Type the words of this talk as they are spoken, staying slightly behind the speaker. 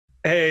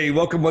Hey,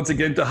 welcome once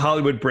again to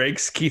Hollywood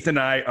Breaks. Keith and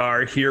I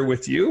are here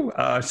with you,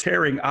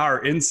 sharing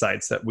our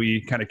insights that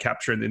we kind of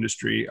capture in the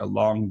industry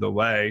along the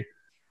way.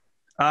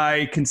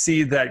 I can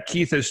see that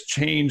Keith has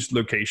changed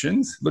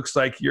locations. Looks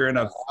like you're in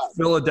a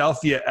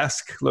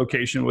Philadelphia-esque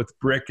location with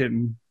brick and Brick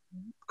and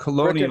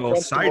colonial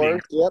French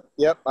siding. doors.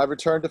 Yep. I've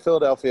returned to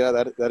Philadelphia.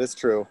 That is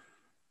true.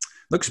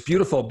 Looks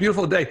beautiful,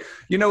 beautiful day.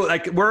 You know,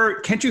 like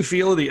can't you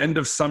feel the end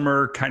of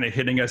summer kind of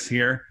hitting us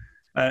here?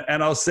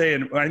 And I'll say,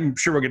 and I'm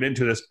sure we'll get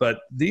into this, but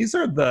this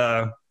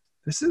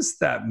is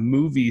that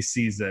movie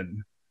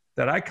season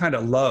that I kind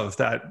of love,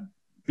 that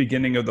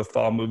beginning of the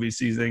fall movie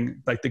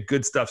season. Like the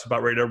good stuff's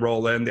about ready to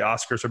roll in. The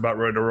Oscars are about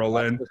ready to roll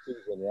in.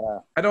 Season, yeah.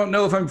 I don't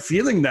know if I'm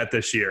feeling that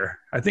this year.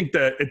 I think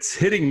that it's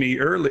hitting me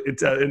early.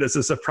 It's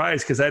a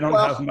surprise because I don't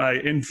have my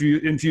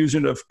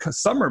infusion of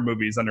summer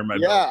movies under my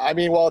belt. Yeah, I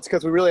mean, it's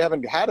because we really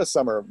haven't had a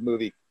summer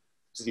movie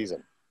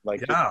season.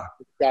 Like, yeah.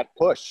 It got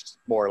pushed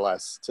more or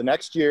less to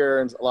next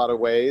year in a lot of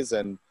ways,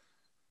 and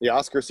the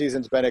Oscar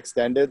season's been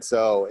extended,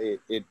 so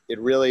it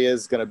really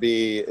is going to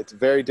be. It's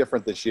very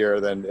different this year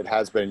than it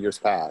has been in years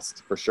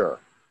past, for sure.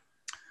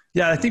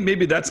 Yeah, I think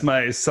maybe that's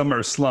my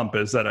summer slump,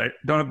 is that I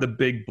don't have the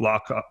big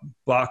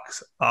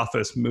box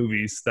office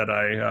movies that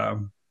I.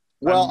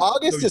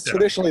 August is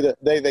traditionally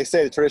they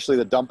say traditionally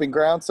the dumping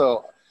ground.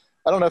 So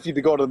I don't know if you'd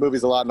be going to the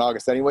movies a lot in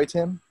August anyway,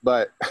 Tim,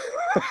 but.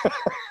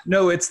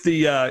 No, it's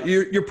the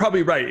you're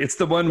probably right. It's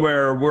the one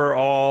where we're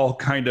all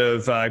kind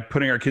of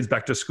putting our kids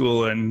back to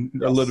school and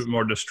a little bit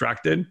more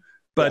distracted.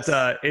 But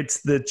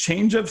it's the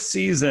change of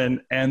season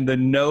and the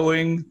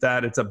knowing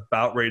that it's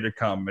about ready to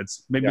come.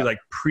 It's maybe like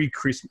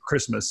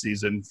pre-Christmas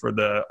season for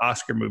the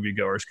Oscar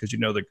moviegoers, because you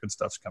know the good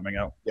stuff's coming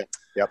out.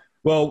 Yep.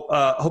 Well,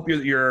 hope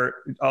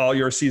all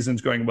your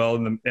season's going well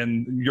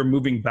and you're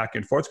moving back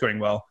and forth going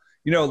well.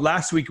 You know,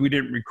 last week we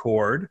didn't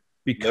record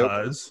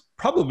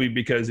probably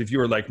because if you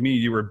were like me,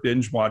 you were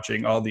binge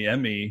watching all the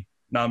Emmy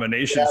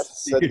nominations.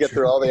 Yes, had to get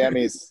through all the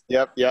Emmys.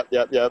 Yep.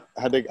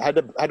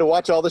 Had to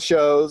watch all the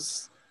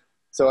shows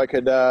so I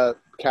could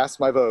cast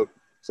my vote.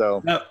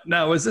 So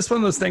now, is this one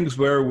of those things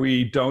where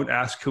we don't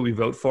ask who we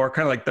vote for?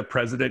 Kind of like the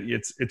president,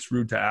 it's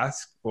rude to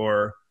ask,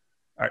 or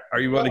are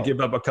you willing to give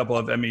up a couple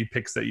of Emmy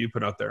picks that you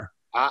put out there?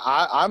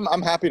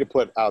 I'm happy to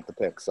put out the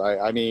picks.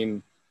 I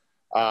mean.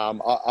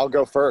 I'll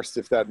go first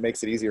if that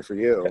makes it easier for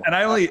you. And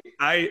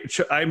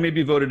I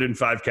maybe voted in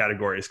 5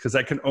 categories because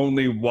I can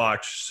only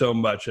watch so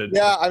much.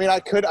 Yeah, I mean,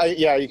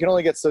 you can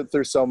only get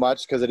through so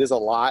much because it is a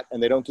lot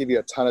and they don't give you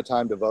a ton of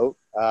time to vote.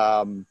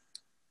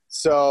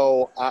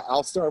 So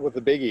I'll start with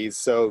the biggies.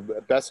 So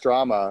best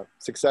drama,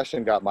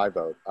 Succession got my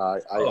vote. I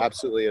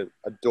absolutely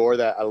adore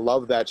that. I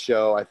love that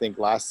show. I think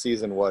last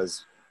season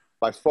was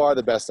by far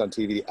the best on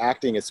TV. The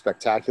acting is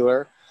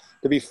spectacular.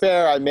 To be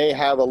fair, I may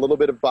have a little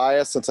bit of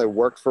bias since I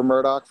worked for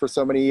Murdoch for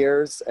so many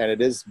years, and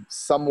it is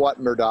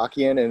somewhat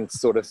Murdochian, and it's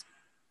sort of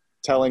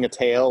telling a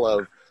tale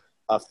of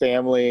a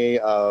family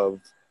of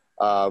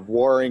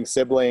warring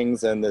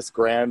siblings and this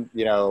grand,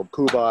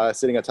 poobah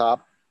sitting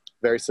atop,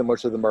 very similar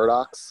to the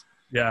Murdochs.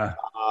 Yeah.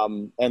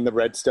 And the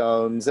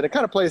Redstones. And it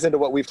kind of plays into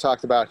what we've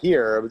talked about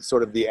here,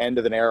 sort of the end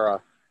of an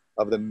era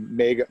of the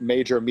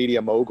major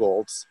media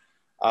moguls.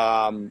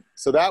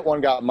 So that one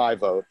got my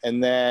vote.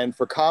 And then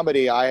for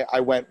comedy, I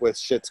went with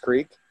Schitt's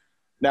Creek.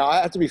 Now, I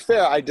have to be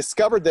fair. I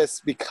discovered this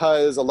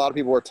because a lot of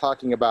people were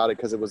talking about it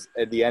because it was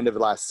at the end of the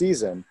last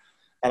season.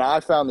 And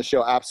I found the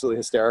show absolutely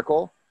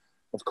hysterical.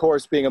 Of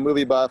course, being a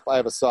movie buff, I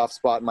have a soft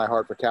spot in my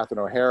heart for Catherine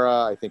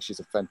O'Hara. I think she's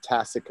a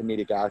fantastic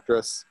comedic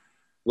actress.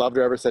 Loved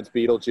her ever since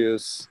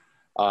Beetlejuice,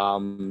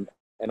 and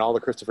all the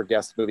Christopher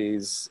Guest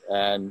movies.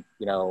 And,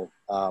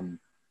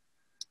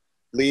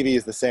 Levy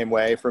is the same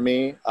way for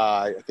me.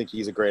 I think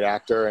he's a great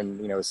actor, and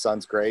his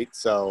son's great.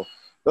 So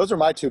those are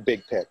my 2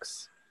 big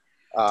picks.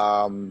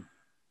 I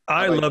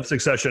love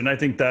Succession. I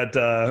think that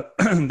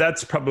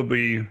that's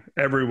probably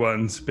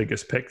everyone's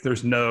biggest pick.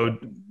 There's no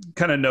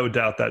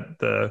doubt that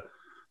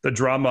the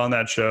drama on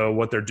that show,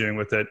 what they're doing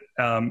with it,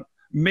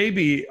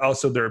 maybe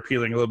also they're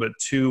appealing a little bit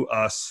to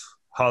us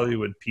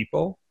Hollywood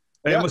people.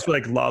 I almost feel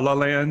like La La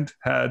Land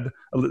had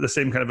the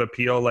same kind of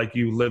appeal, like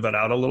you live it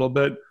out a little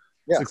bit.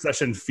 Yeah.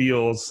 Succession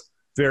feels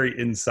very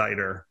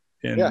insider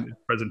in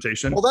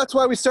presentation. Well, that's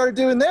why we started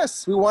doing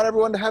this. We want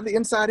everyone to have the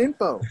inside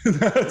info.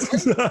 That's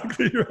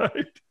exactly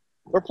right.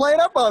 We're playing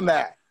up on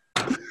that.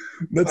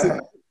 That's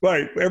it.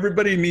 Right.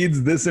 Everybody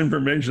needs this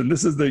information.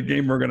 This is the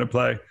game we're going to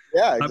play.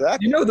 Yeah,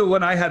 exactly. The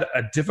one I had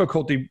a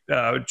difficulty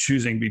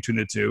choosing between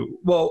the 2.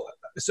 Well,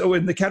 so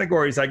in the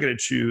categories, I get to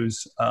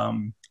choose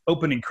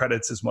opening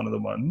credits is one of the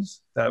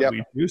ones that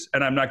we choose.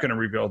 And I'm not going to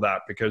reveal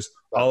that because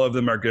all of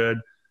them are good.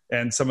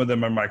 And some of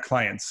them are my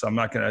clients, so I'm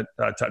not going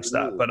to touch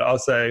that. But I'll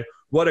say,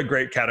 what a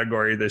great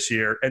category this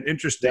year. And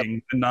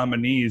interesting, the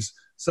nominees,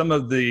 some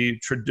of the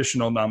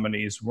traditional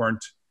nominees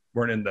weren't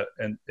in the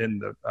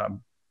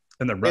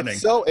running.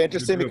 It's so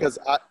interesting because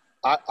I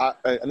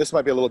and this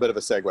might be a little bit of a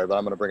segue, but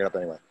I'm going to bring it up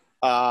anyway.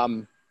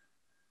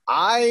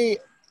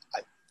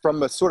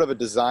 From a sort of a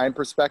design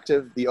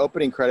perspective, the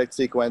opening credit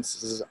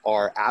sequences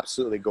are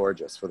absolutely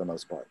gorgeous for the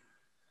most part.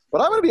 But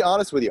I'm going to be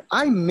honest with you.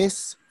 I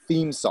miss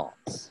theme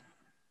songs.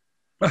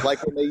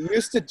 Like when they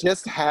used to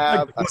just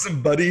have like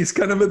bosom buddies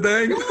kind of a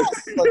thing.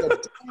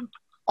 Yes,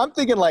 I'm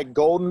thinking like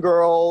Golden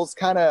Girls,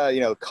 kind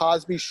of,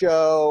 Cosby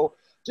Show,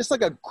 just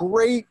like a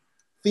great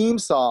theme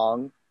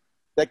song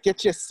that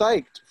gets you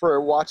psyched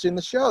for watching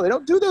the show. They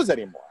don't do those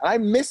anymore. I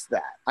miss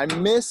that. I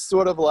miss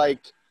sort of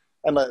like,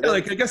 and I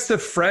guess the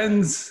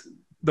Friends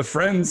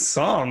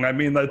song. I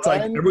mean, that's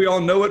Friends, like we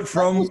all know it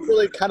from. That was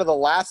really kind of the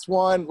last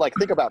one. Like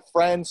think about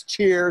Friends,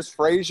 Cheers,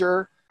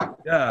 Frasier.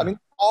 Yeah. I mean,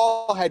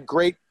 all had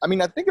great. I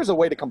mean, I think there's a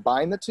way to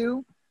combine the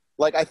two.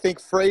 Like I think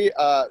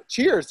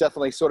Cheers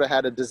definitely sort of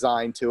had a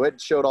design to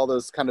it. Showed all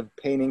those kind of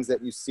paintings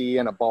that you see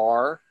in a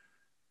bar,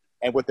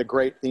 and with the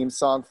great theme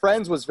song.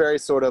 Friends was very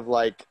sort of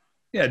like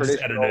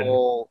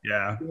traditional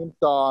theme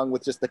song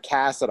with just the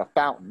cast at a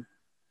fountain.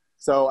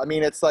 So I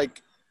mean, it's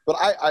like, but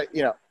I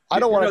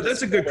don't want to.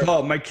 That's a good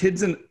call. My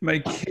kids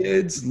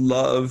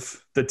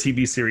love the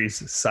TV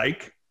series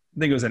Psych. I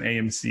think it was an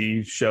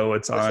AMC show.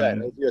 It's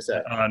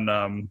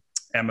on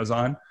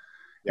Amazon,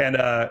 and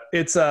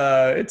it's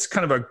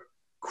kind of a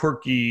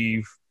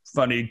quirky,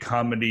 funny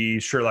comedy,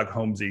 Sherlock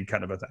Holmesy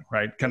kind of a thing,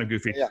 right? Kind of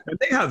goofy. Yeah. And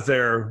they have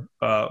their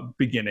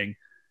beginning,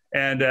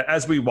 and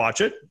as we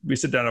watch it, we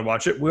sit down and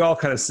watch it. We all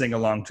kind of sing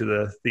along to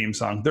the theme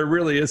song. There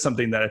really is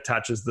something that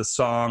attaches the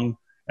song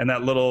and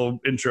that little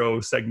intro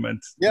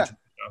segment. Yeah.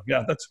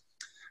 Yeah,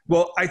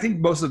 well, I think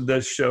most of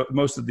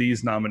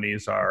these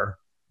nominees are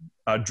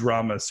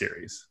drama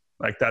series.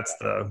 Like that's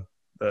the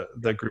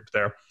group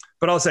there.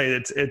 But I'll say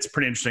it's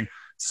pretty interesting.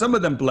 Some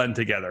of them blend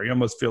together. You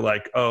almost feel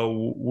like,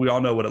 oh, we all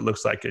know what it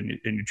looks like, and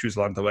you choose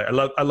along the way. I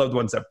love the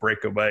ones that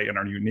break away and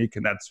are unique,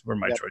 and that's where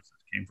my choices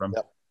came from.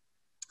 Yep.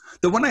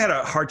 The one I had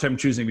a hard time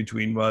choosing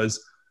between was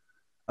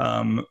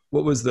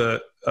what was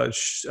the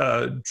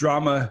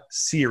drama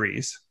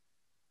series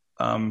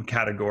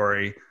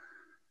category.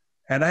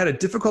 And I had a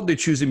difficulty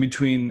choosing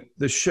between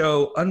the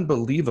show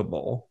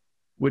Unbelievable,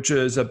 which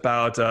is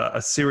about a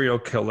serial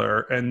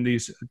killer and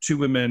these two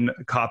women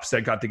cops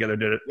that got together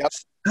did it. Yep.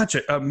 Such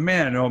a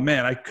man, oh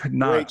man, I could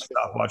not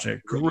stop watching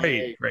it.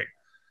 Great.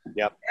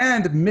 Yep.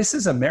 And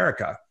Mrs.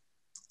 America.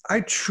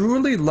 I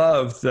truly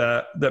loved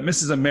that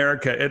Mrs.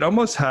 America. It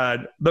almost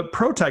had, the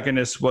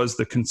protagonist was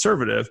the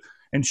conservative,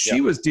 and she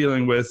was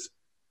dealing with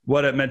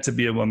what it meant to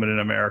be a woman in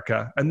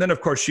America. And then,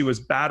 of course, she was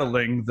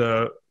battling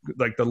the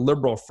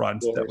liberal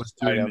front that was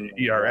doing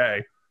the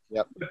ERA.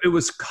 Yep. It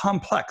was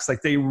complex.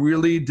 Like they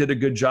really did a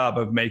good job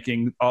of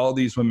making all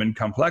these women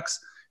complex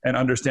and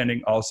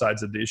understanding all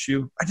sides of the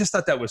issue. I just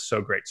thought that was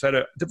so great. So I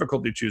had a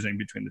difficulty choosing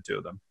between the two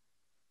of them.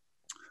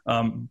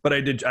 But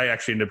I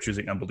actually ended up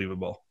choosing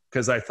Unbelievable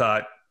because I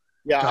thought,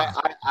 that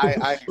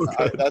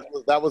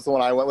was the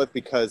one I went with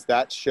because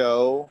that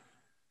show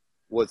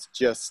was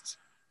just,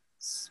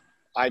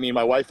 I mean,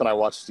 my wife and I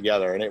watched it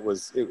together, and it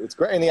was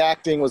great, and the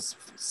acting was,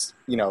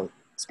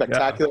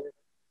 spectacular.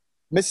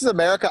 Yeah. Mrs.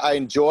 America, I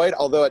enjoyed,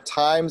 although at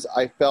times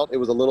I felt it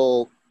was a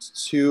little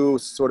too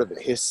sort of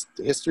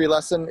history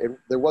lesson.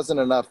 There wasn't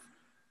enough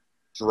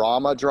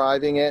drama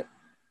driving it.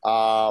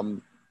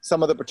 Some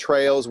of the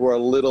portrayals were a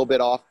little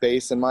bit off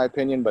base, in my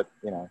opinion, but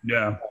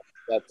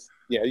that's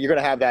you're going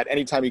to have that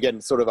anytime you get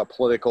in sort of a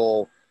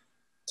political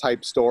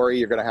type story.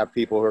 You're going to have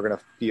people who are going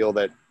to feel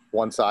that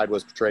one side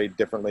was portrayed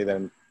differently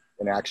than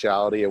in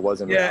actuality it was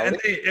in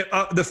reality.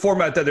 And the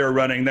format that they were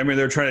running, I mean,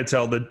 they're trying to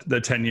tell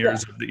the 10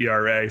 years of the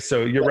ERA.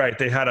 So you're right.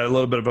 They had a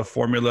little bit of a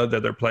formula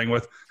that they're playing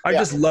with. I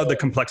just love the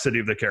complexity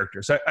of the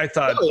characters. I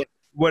thought,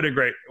 what a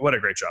great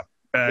job.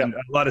 And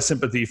a lot of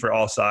sympathy for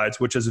all sides,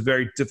 which is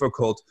very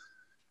difficult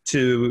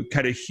to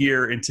kind of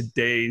hear in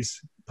today's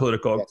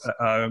political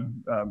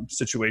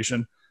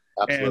situation.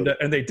 Absolutely.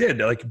 And they did.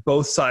 Like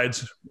both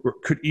sides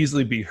could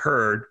easily be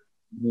heard.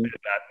 Mm-hmm.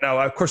 Now,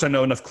 of course, I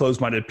know enough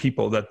closed-minded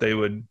people that they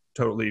would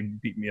totally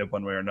beat me up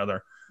one way or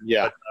another.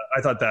 Yeah. But,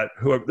 I thought that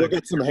whoever they'll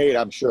get some hate,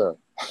 I'm sure.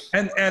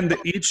 And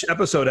each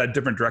episode had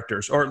different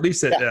directors, or at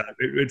least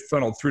it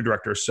funneled through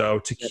directors. So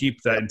to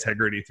keep that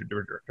integrity through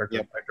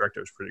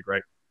director is pretty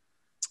great.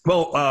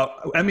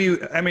 Well,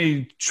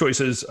 Emmy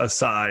choices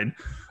aside,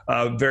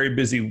 very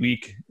busy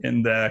week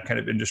in the kind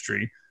of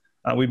industry.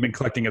 We've been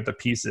collecting up the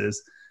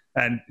pieces.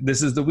 And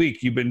this is the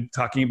week. You've been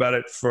talking about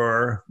it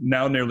for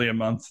now nearly a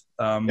month.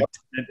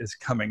 It is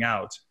coming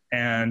out.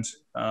 And,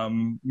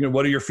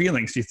 what are your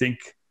feelings? Do you think,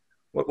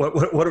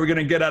 what are we going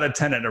to get out of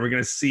Tenet? Are we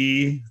going to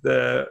see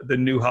the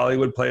new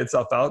Hollywood play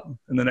itself out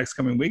in the next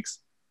coming weeks?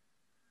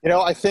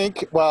 I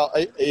think,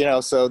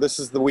 so this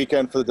is the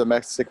weekend for the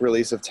domestic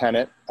release of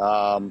Tenet.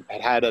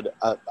 It had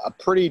a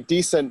pretty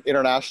decent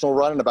international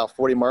run in about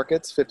 40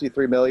 markets,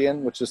 53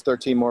 million, which is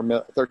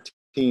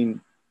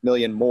 13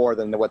 million more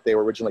than what they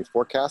were originally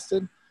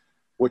forecasted,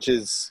 which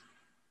is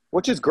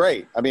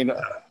great. I mean,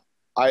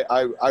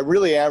 I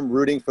really am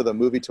rooting for the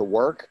movie to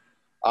work.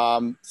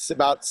 It's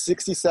about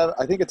 67.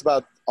 I think it's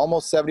about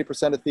almost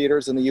 70% of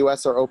theaters in the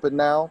U.S. are open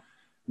now.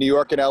 New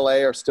York and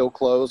L.A. are still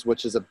closed,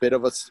 which is a bit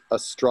of a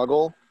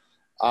struggle.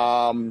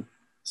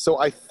 So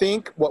I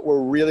think what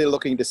we're really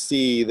looking to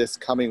see this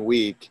coming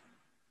week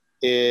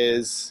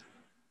is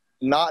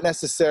not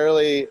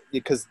necessarily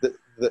because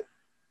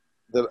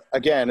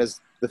again,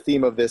 as the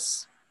theme of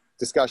this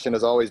discussion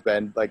has always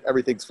been, like,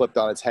 everything's flipped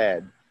on its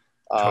head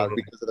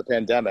Totally. because of the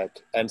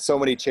pandemic, and so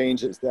many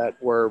changes that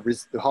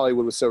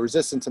Hollywood was so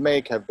resistant to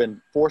make have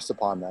been forced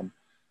upon them.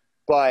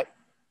 But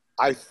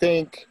I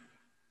think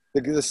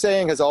the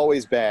saying has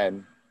always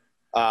been,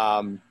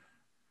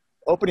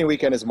 opening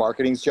weekend is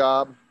marketing's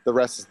job, the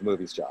rest is the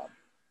movie's job.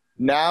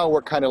 Now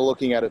we're kind of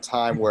looking at a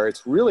time where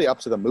it's really up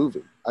to the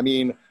movie. I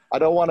mean, I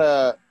don't want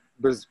to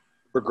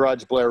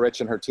begrudge Blair Rich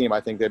and her team. I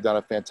think they've done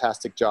a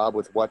fantastic job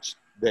with what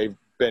the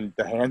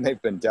hand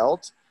they've been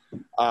dealt,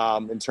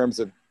 in terms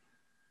of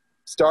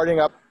starting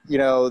up,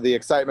 the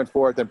excitement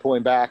for it, then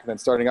pulling back, and then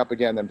starting up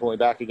again, then pulling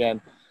back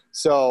again.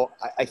 So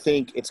I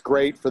think it's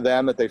great for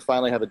them that they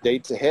finally have a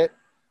date to hit.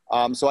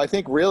 So I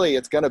think really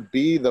it's going to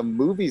be the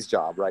movie's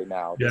job right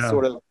now. Yeah.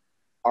 Sort of,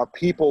 are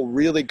people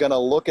really going to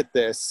look at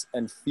this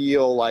and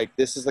feel like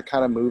this is the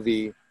kind of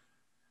movie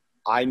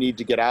I need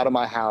to get out of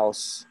my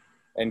house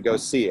and go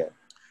see it?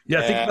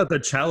 Yeah, think about the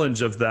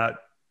challenge of that,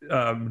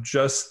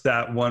 just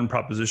that one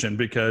proposition,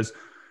 because,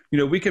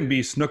 we can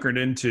be snookered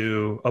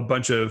into a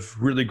bunch of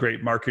really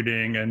great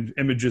marketing and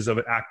images of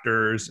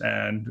actors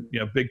and,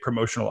 big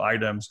promotional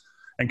items,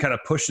 and kind of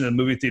push in the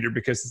movie theater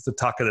because it's the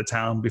talk of the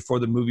town before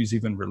the movie's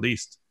even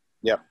released.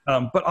 Yeah.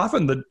 But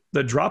often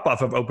the drop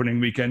off of opening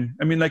weekend,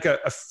 I mean, like a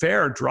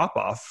fair drop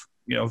off,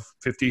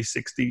 50,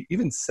 60,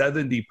 even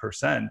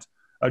 70%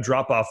 a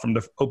drop off from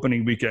the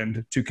opening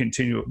weekend to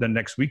continue the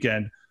next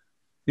weekend.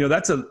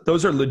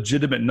 Those are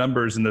legitimate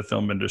numbers in the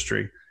film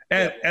industry,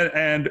 and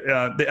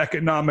the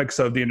economics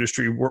of the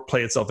industry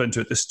play itself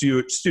into it.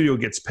 The studio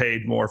gets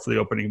paid more for the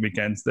opening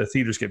weekends. The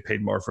theaters get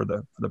paid more for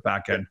the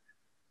back end.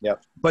 Yeah.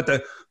 But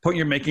the point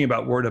you're making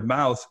about word of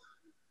mouth,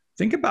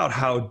 think about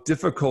how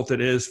difficult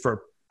it is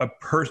for a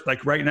person,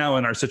 like right now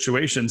in our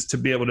situations, to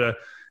be able to,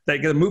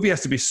 like, the movie has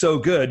to be so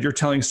good. You're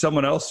telling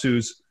someone else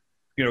who's,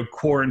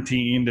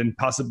 quarantined and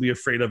possibly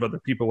afraid of other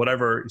people,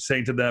 whatever,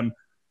 saying to them,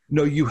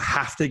 no, you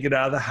have to get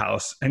out of the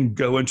house and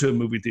go into a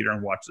movie theater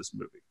and watch this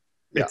movie.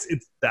 Yeah.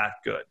 It's that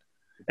good.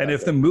 And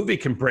if the movie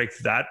can break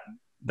that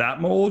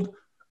mold,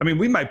 I mean,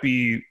 we might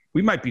be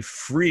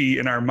free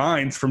in our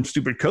minds from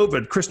stupid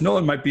COVID. Chris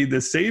Nolan might be the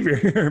savior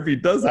here if he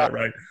does that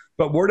right.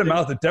 But word of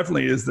mouth, it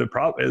definitely is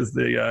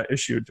the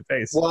issue to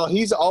face. Well,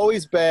 he's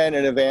always been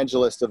an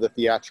evangelist of the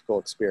theatrical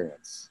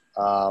experience,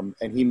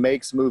 and he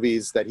makes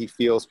movies that he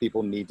feels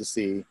people need to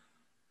see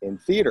in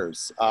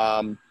theaters.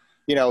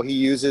 He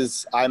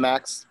uses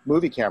IMAX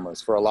movie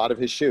cameras for a lot of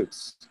his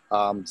shoots,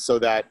 so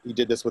that he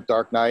did this with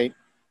Dark Knight.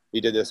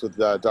 He did this with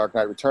Dark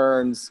Knight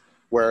Returns,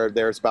 where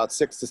there's about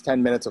 6 to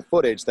 10 minutes of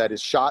footage that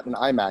is shot in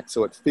IMAX,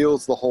 so it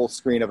fills the whole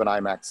screen of an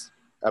IMAX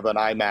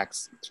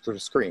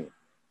screen.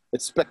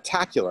 It's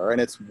spectacular,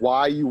 and it's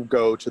why you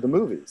go to the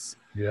movies.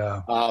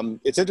 Yeah.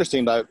 It's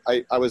interesting that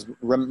I was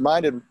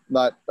reminded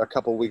not a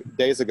couple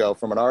days ago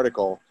from an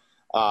article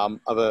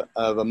of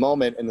a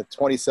moment in the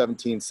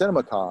 2017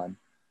 CinemaCon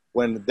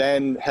when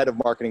then head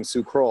of marketing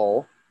Sue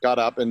Kroll got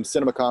up, and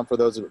CinemaCon, for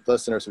those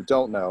listeners who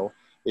don't know,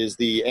 is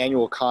the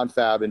annual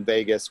confab in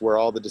Vegas where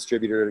all the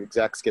distributor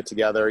execs get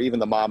together, even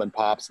the mom and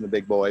pops and the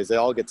big boys, they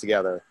all get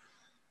together.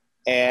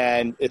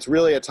 And it's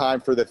really a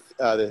time for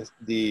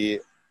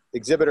the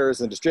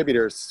exhibitors and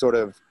distributors to sort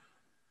of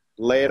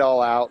lay it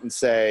all out and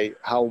say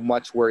how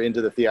much we're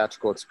into the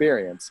theatrical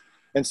experience.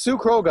 And Sue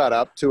Kroll got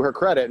up, to her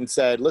credit, and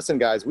said, listen,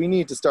 guys, we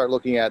need to start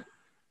looking at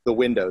the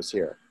windows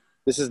here.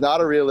 This is not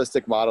a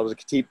realistic model to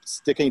keep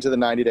sticking to the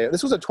 90-day.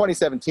 This was in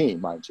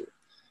 2017, mind you.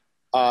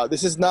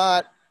 This is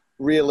not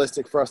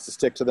realistic for us to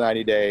stick to the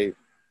 90-day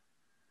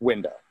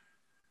window.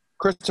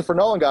 Christopher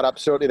Nolan got up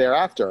shortly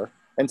thereafter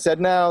and said,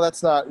 no,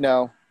 that's not,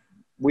 no.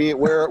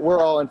 We're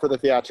all in for the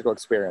theatrical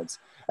experience.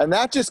 And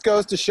that just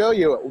goes to show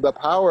you the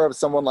power of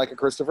someone like a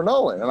Christopher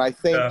Nolan. And I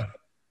think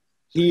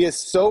he is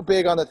so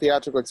big on the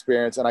theatrical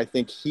experience, and I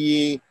think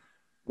he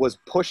was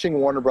pushing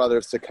Warner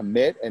Brothers to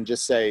commit and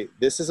just say,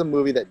 this is a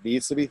movie that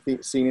needs to be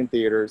seen in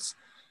theaters.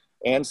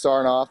 Ann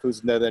Sarnoff,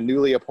 who's the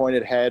newly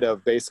appointed head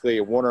of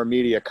basically Warner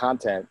Media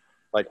content,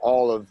 like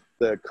all of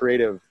the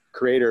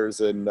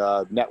creators and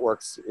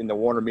networks in the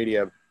Warner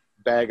Media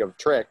bag of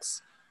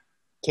tricks,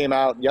 came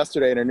out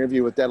yesterday in an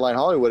interview with Deadline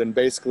Hollywood and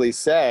basically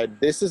said,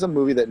 this is a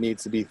movie that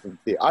needs to be from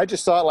theater. I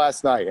just saw it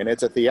last night, and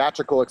it's a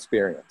theatrical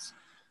experience.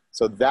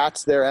 So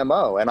that's their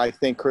MO. And I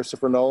think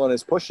Christopher Nolan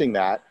is pushing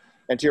that.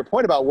 And to your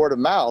point about word of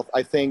mouth,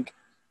 I think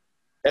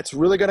it's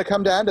really going to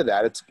come down to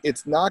that.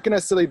 It's not going to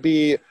necessarily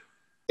be,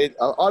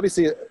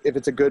 obviously, if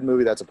it's a good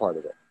movie, that's a part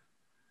of it.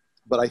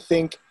 But I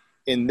think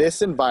in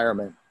this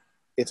environment,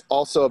 it's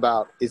also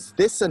about, is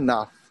this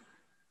enough,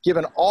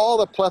 given all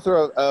the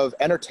plethora of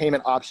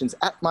entertainment options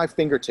at my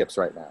fingertips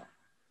right now,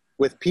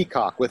 with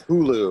Peacock, with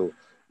Hulu,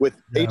 with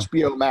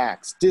HBO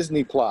Max,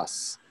 Disney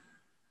Plus,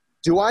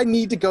 do I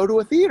need to go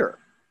to a theater?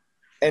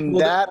 And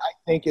that, I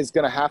think, is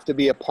going to have to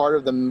be a part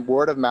of the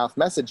word of mouth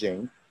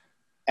messaging.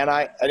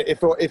 And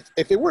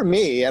if it were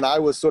me and I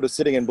was sort of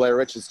sitting in Blair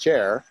Rich's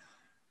chair,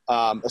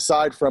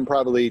 aside from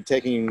probably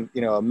taking,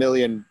 a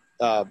million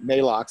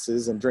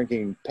Maloxes and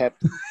drinking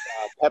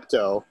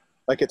Pepto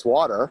like it's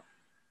water,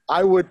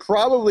 I would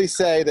probably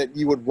say that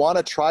you would want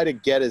to try to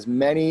get as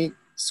many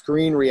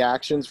screen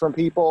reactions from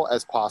people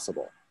as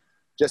possible.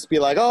 Just be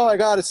like, oh my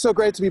God, it's so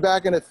great to be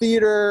back in a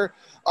theater.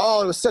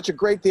 Oh, it was such a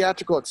great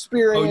theatrical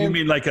experience. Oh, you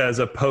mean like as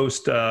a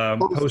post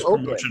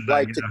promotion,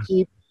 like to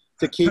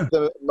keep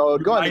the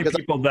mode going. Remind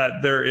people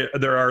that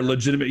there are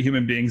legitimate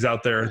human beings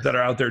out there that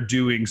are out there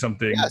doing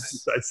something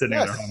besides sitting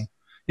in their home.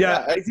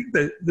 Yeah, I think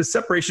the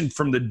separation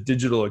from the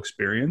digital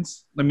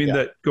experience, I mean,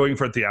 that going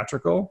for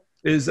theatrical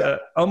is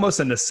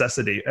almost a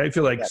necessity. I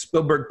feel like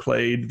Spielberg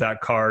played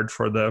that card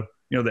for the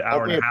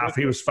hour and a half.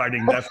 He was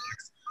fighting Netflix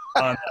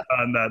on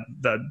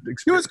that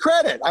experience. He was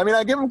credit. I mean,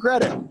 I give him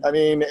credit. I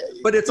mean,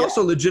 but it's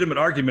also a legitimate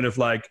argument of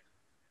like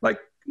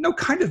no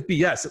kind of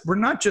BS. We're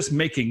not just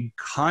making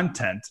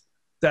content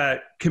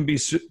that can be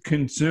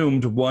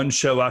consumed one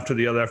show after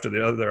the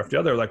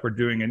other, like we're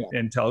doing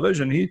in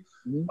television. He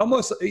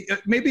almost,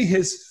 maybe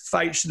his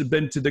fight should have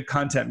been to the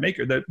content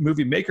maker, the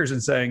movie makers,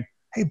 and saying,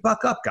 hey,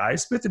 buck up,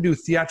 guys. We have to do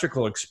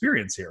theatrical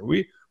experience here.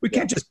 We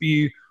can't just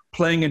be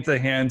playing into the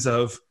hands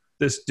of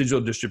this digital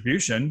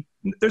distribution.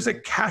 There's a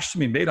cash to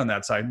be made on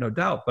that side, no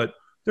doubt, but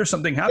there's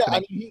something happening. Yeah,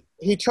 I mean,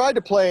 he tried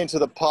to play into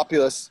the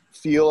populist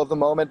feel of the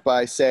moment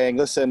by saying,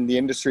 listen, the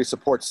industry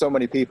supports so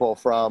many people,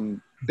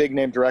 from big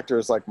name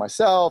directors like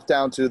myself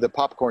down to the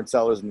popcorn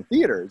sellers in the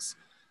theaters.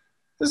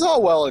 This is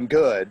all well and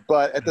good,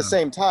 but at the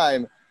same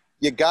time,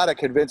 you got to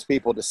convince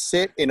people to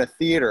sit in a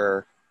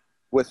theater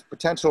with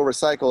potential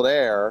recycled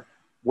air,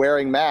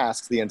 wearing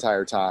masks the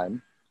entire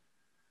time.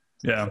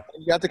 Yeah.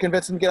 You have to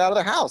convince them to get out of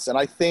their house. And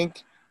I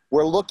think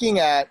we're looking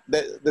at,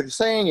 the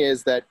saying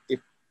is that if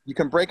you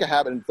can break a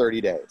habit in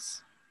 30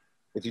 days.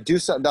 If you do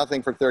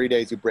nothing for 30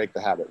 days, you break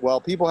the habit.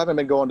 Well, people haven't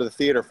been going to the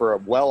theater for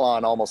well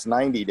on almost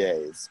 90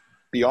 days.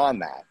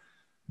 Beyond that,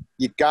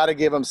 you got to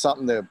give them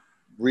something to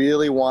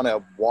really want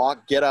to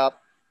get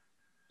up,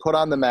 put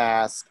on the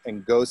mask,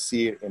 and go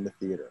see it in the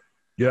theater.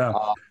 Yeah.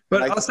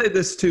 But I'll say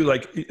this too,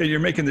 like you're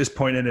making this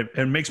point, and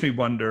it makes me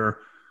wonder,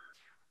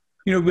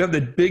 we have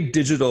the big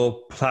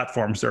digital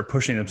platforms that are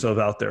pushing themselves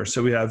out there.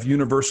 So we have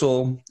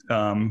Universal,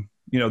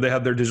 they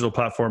have their digital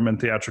platform and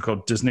theatrical.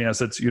 Disney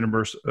has its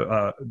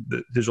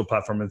the digital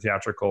platform and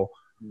theatrical.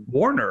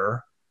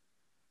 Warner,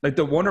 like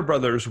the Warner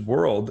Brothers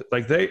world,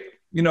 like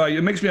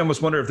it makes me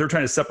almost wonder if they're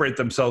trying to separate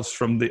themselves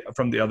from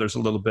the others a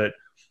little bit,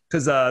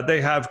 because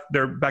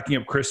they're backing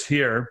up Chris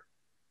here,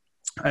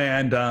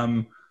 and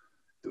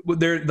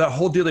the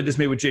whole deal they just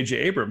made with J.J.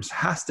 Abrams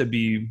has to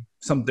be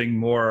something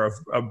more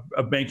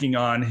of banking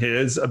on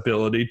his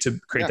ability to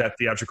create that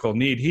theatrical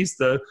need. He's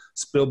the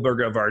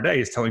Spielberg of our day.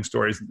 He's telling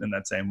stories in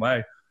that same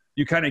way.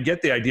 You kind of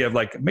get the idea of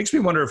like, it makes me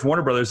wonder if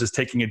Warner Brothers is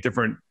taking a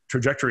different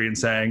trajectory and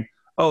saying,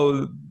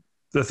 oh,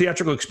 the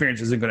theatrical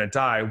experience isn't going to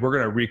die. We're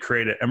going to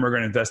recreate it, and we're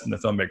going to invest in the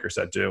filmmakers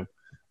that do.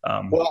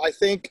 Well, I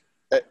think,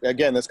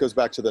 again, this goes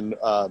back to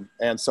the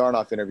Ann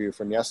Sarnoff interview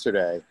from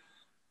yesterday.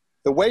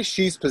 The way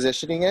she's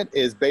positioning it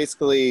is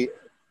basically,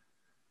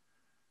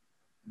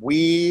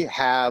 we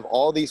have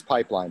all these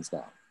pipelines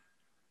now.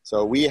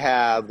 So we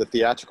have the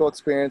theatrical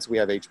experience. We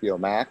have HBO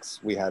Max.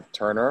 We have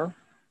Turner,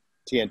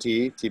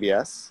 TNT,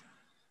 TBS.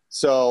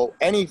 So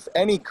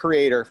any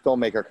creator,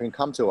 filmmaker can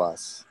come to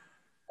us,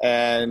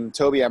 and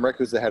Toby Emmerich,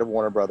 who's the head of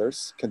Warner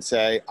Brothers, can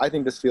say, I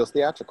think this feels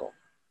theatrical.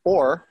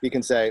 Or he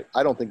can say,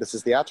 I don't think this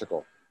is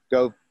theatrical.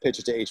 Go pitch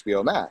it to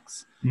HBO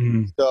Max.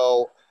 Mm-hmm.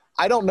 So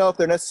I don't know if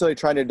they're necessarily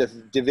trying to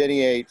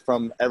delineate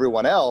from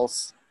everyone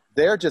else.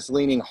 They're just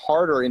leaning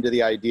harder into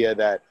the idea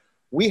that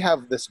we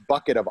have this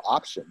bucket of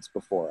options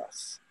before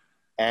us,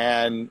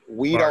 and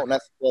we don't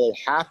necessarily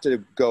have to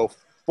go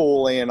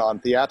full in on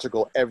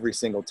theatrical every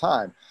single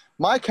time.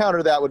 My counter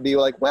to that would be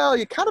like, well,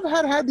 you kind of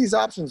had these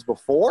options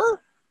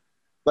before.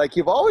 Like,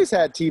 you've always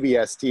had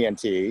TBS,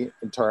 TNT,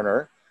 and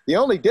Turner. The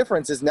only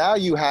difference is now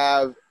you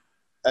have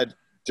a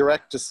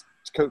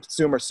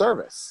direct-to-consumer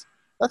service.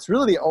 That's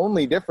really the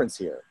only difference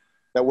here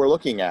that we're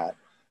looking at.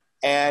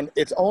 And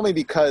it's only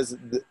because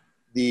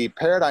the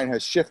paradigm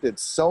has shifted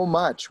so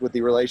much with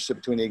the relationship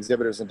between the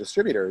exhibitors and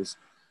distributors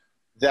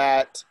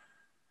that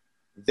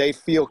they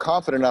feel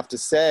confident enough to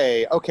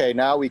say, okay,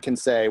 now we can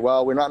say,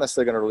 well, we're not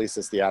necessarily going to release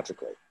this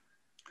theatrically.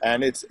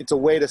 And it's a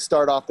way to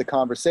start off the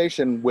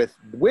conversation with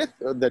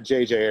the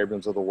J.J.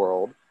 Abrams of the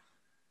world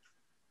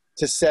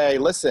to say,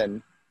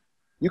 listen,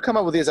 you come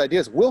up with these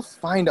ideas, we'll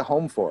find a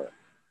home for it.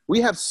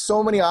 We have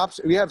so many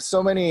options. We have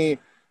so many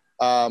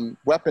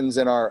weapons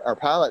in our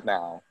palette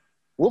now.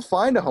 We'll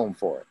find a home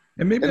for it.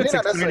 And maybe that's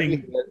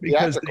exciting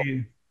because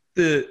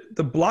the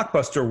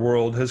blockbuster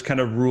world has kind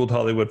of ruled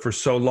Hollywood for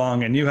so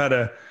long, and you had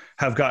to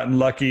have gotten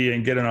lucky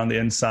and get in on the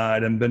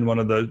inside and been one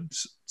of the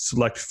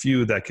select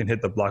few that can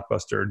hit the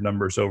blockbuster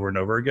numbers over and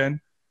over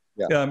again.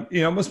 Yeah.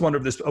 You almost wonder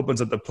if this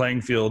opens up the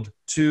playing field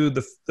to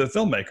the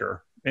filmmaker,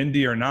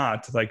 indie or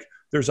not. Like,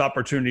 there's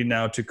opportunity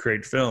now to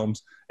create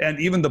films, and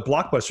even the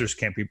blockbusters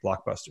can't be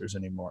blockbusters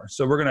anymore.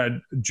 So we're going to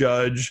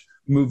judge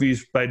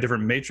movies by a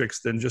different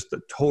matrix than just the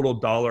total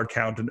dollar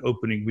count and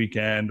opening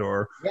weekend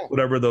or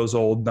whatever those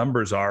old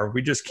numbers are.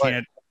 We just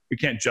can't, we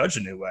can't judge a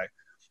new way.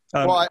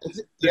 Well,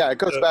 it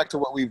goes back to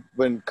what we've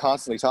been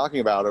constantly talking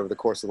about over the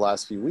course of the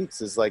last few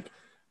weeks is like,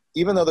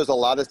 even though there's a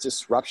lot of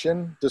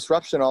disruption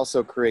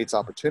also creates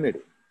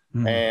opportunity.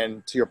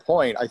 And to your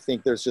point, I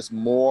think there's just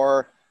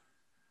more,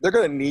 they're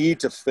going to need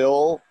to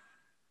fill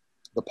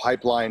the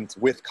pipelines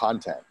with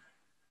content.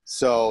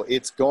 So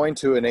it's going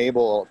to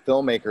enable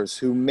filmmakers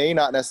who may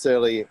not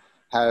necessarily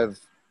have,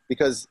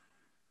 because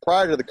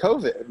prior to the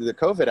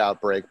COVID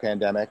outbreak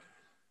pandemic,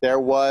 there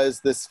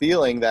was this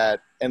feeling that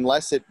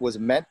unless it was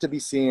meant to be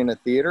seen in a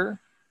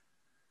theater,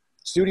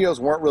 studios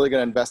weren't really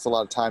going to invest a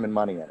lot of time and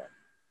money in it.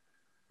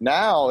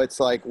 Now it's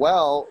like,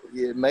 well,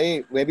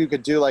 maybe we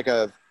could do like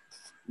a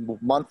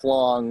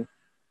month-long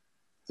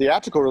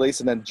theatrical release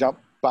and then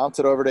bounce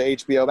it over to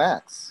HBO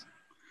Max.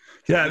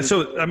 Yeah.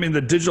 So, I mean,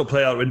 the digital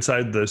play out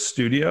inside the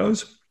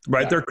studios,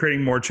 right? Yeah. They're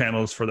creating more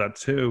channels for that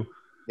too.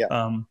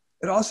 Yeah.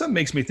 It also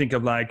makes me think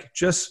of like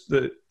just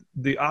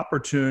the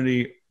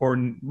opportunity or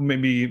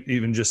maybe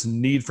even just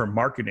need for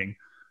marketing.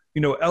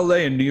 You know, LA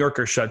and New York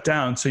are shut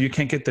down, so you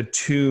can't get the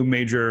two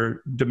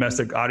major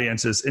domestic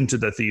audiences into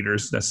the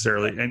theaters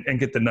necessarily and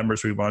get the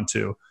numbers we want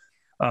to.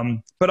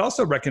 But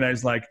also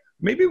recognize like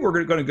maybe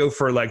we're going to go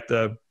for like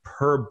the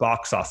per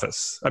box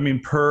office. I mean,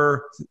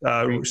 per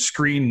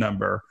screen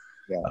number.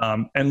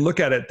 Yeah. And look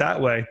at it that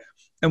way.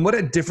 And what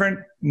a different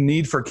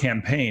need for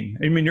campaign.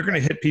 I mean, you're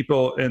going to hit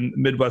people in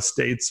Midwest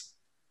states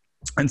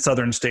and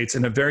Southern states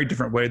in a very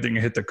different way than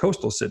you hit the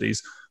coastal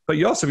cities, but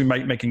you also might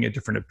be making a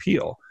different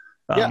appeal.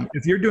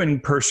 If you're doing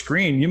per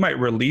screen, you might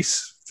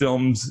release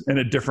films in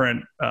a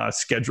different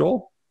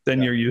schedule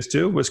than you're used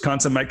to.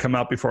 Wisconsin might come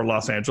out before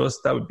Los Angeles.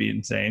 That would be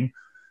insane.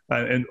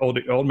 And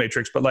old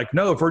Matrix. But like,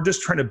 no, if we're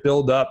just trying to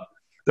build up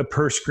the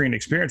per screen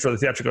experience or the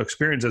theatrical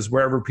experiences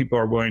wherever people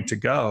are willing to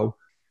go,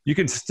 you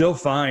can still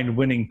find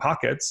winning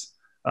pockets.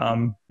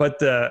 But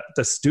the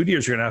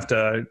studios are going to have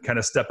to kind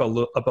of step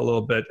up a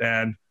little bit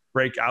and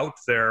break out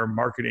their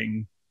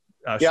marketing.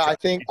 I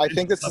think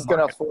this is going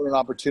to afford an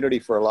opportunity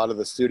for a lot of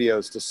the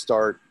studios to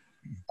start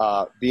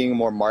being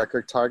more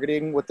market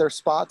targeting with their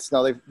spots.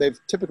 Now they've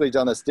typically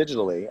done this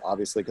digitally,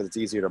 obviously, because it's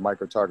easier to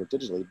micro target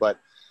digitally. But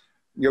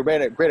you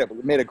made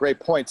a great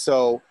point.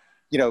 So,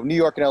 you know, New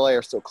York and LA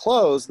are still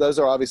closed. Those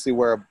are obviously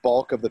where a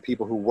bulk of the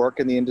people who work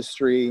in the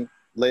industry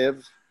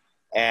live.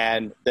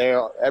 And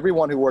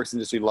everyone who works in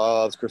the industry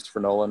loves Christopher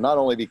Nolan, not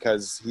only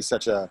because he's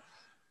such a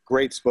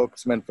great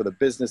spokesman for the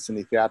business and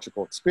the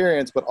theatrical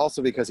experience, but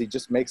also because he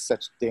just makes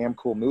such damn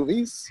cool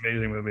movies.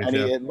 Amazing movies,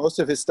 and most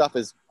of his stuff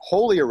is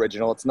wholly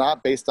original. It's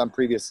not based on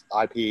previous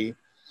IP.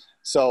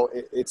 So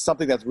it's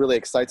something that really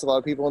excites a lot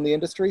of people in the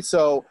industry.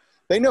 So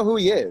they know who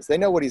he is. They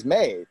know what he's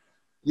made.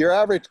 Your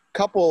average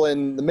couple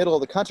in the middle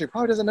of the country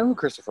probably doesn't know who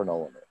Christopher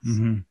Nolan is.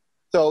 Mm-hmm.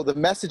 So the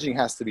messaging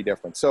has to be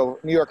different. So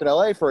New York and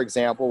LA, for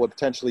example, would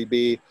potentially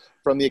be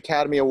from the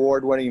Academy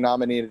Award-winning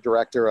nominated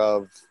director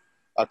of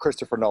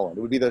Christopher Nolan.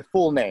 It would be the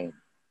full name.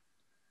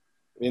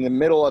 In the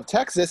middle of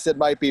Texas, it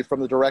might be from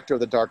the director of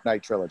the Dark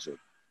Knight trilogy.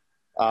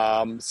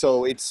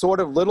 So it's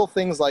sort of little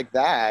things like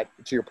that,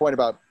 to your point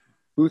about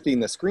boosting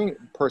the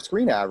per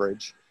screen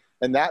average,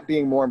 and that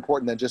being more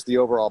important than just the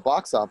overall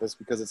box office,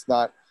 because it's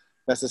not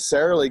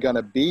necessarily going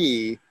to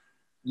be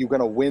you're going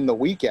to win the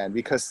weekend,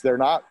 because they're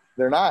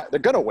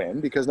going to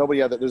win because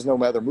there's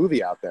no other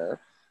movie out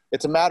there.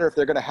 It's a matter if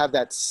they're going to have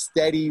that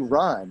steady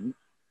run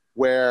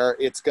where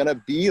it's going to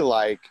be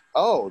like,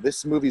 oh,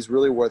 this movie's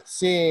really worth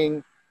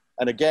seeing.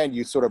 And again,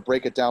 you sort of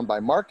break it down by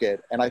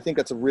market. And I think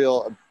that's a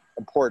real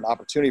important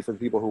opportunity for the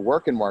people who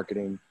work in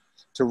marketing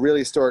to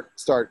really start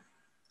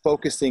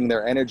focusing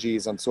their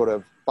energies on sort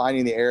of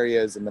finding the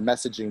areas and the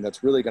messaging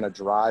that's really going to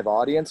drive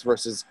audience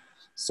versus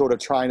sort of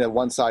trying to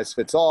one size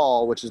fits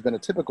all, which has been a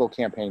typical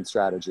campaign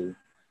strategy.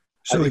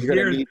 So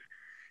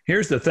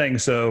here's the thing.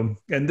 So,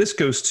 and this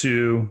goes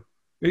to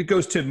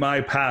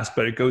my past,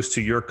 but it goes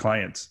to your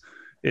clients,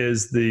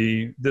 is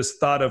this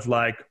thought of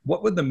like,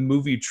 what would the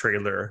movie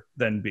trailer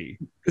then be?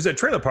 Because at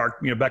Trailer Park,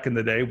 you know, back in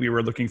the day, we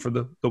were looking for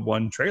the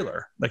one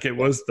trailer. Like it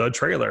was the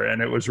trailer,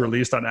 and it was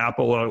released on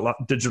Apple a lot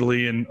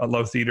digitally in a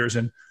lot of theaters,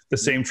 and the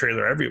same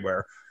trailer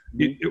everywhere.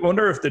 You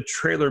wonder if the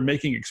trailer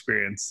making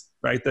experience,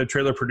 right? The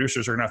trailer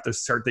producers are gonna have to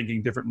start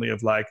thinking differently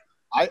of like,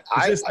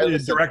 is this the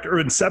director of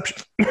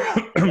Inception?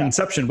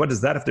 Inception, what does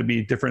that have to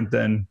be different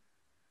than?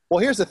 Well,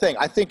 here's the thing.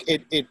 I think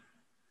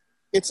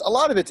it's a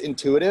lot of it's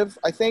intuitive,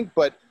 I think,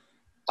 but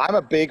I'm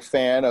a big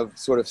fan of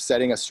sort of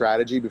setting a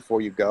strategy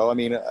before you go. I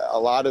mean, a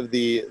lot of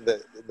the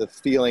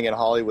feeling in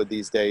Hollywood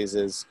these days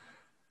is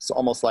it's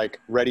almost like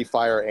ready,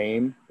 fire,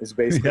 aim is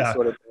basically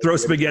sort of throw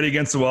spaghetti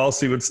against the wall,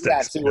 see what sticks.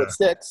 Yeah, see what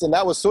sticks. And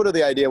that was sort of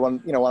the idea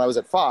when I was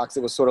at Fox.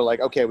 It was sort of like,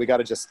 okay, we got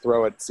to just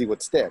throw it, see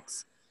what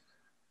sticks.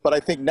 But I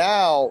think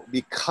now,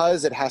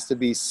 because it has to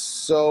be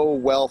so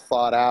well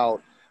thought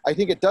out, I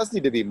think it does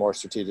need to be more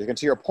strategic. And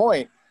to your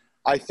point,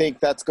 I think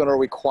that's going to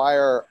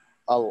require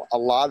a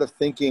lot of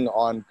thinking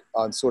on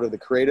sort of the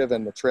creative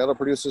and the trailer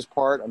producer's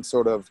part, and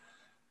sort of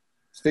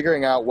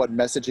figuring out what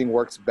messaging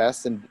works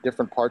best in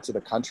different parts of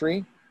the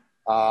country.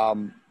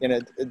 To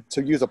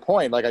use a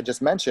point, like I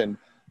just mentioned,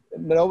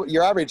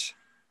 your average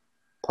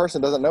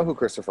person doesn't know who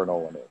Christopher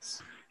Nolan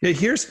is. Yeah,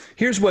 here's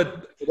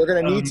what They're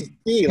going to need to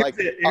see.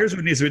 Here's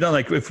what needs to be done.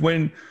 Like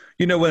when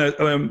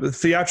a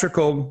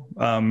theatrical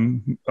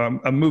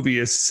a movie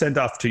is sent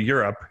off to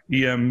Europe,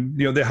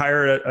 they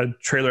hire a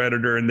trailer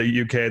editor in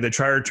the UK, they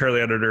hire a trailer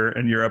editor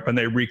in Europe, and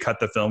they recut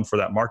the film for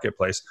that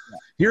marketplace.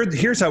 Yeah.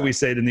 Here's how we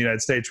say it in the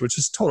United States, which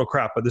is total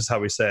crap, but this is how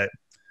we say it.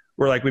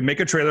 We're like, we make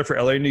a trailer for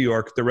LA, New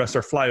York, the rest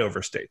are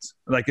flyover states.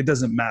 Like, it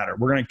doesn't matter.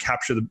 We're going to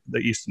capture the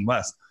East and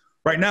West.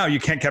 Right now, you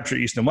can't capture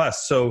East and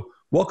West. So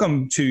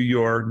welcome to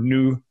your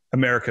new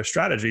America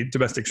strategy,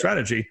 domestic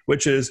strategy,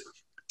 which is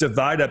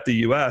divide up the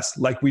U.S.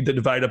 like we did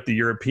divide up the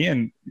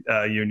European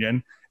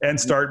Union and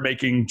start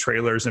making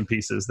trailers and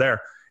pieces there.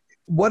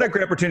 What a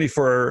great opportunity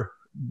for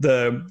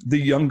the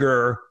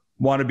younger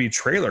wannabe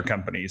trailer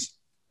companies.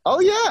 Oh,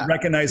 yeah.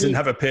 Recognize and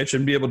have a pitch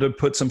and be able to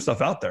put some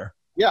stuff out there.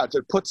 Yeah,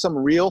 to put some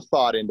real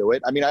thought into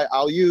it. I mean,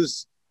 I'll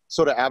use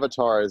sort of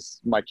Avatar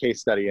as my case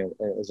study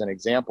as an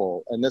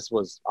example. And this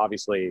was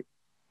obviously,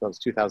 that was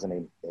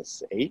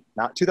 2008,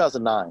 not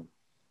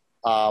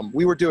 2009.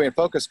 We were doing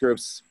focus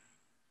groups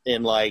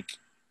in like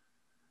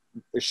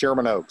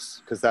Sherman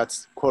Oaks, because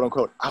that's quote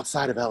unquote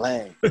outside of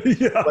LA.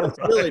 Yeah, but it's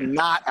really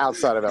not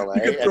outside of LA.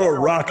 You can throw a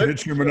rocket at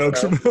Sherman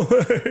Oaks from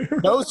LA.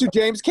 Knows who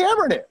James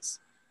Cameron is.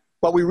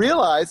 But we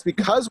realized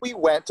because we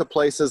went to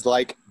places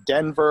like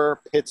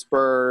Denver,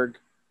 Pittsburgh,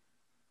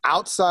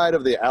 outside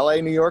of the LA,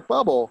 New York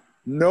bubble,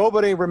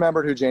 nobody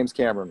remembered who James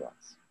Cameron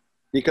was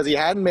because he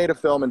hadn't made a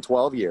film in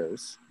 12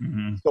 years.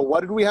 Mm-hmm. So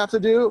what did we have to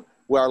do?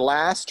 Well, our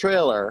last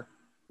trailer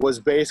was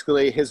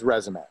basically his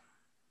resume.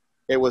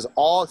 It was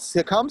all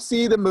to come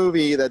see the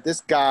movie that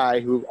this guy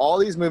who all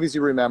these movies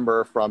you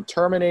remember from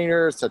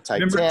Terminators to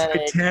Titanic. Remember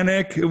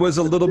Titanic? It was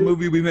a little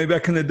movie we made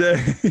back in the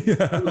day.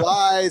 Yeah.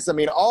 Lies. I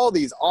mean, all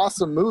these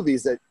awesome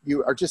movies that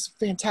you are just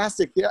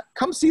fantastic. Yeah,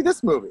 come see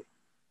this movie.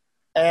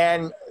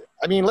 And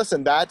I mean,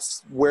 listen,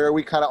 that's where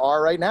we kind of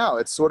are right now.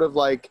 It's sort of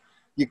like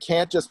you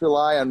can't just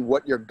rely on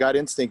what your gut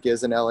instinct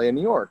is in LA and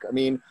New York. I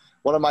mean,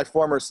 one of my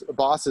former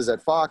bosses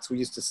at Fox, we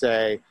used to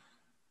say,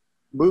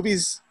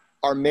 movies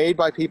are made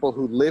by people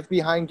who live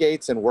behind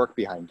gates and work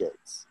behind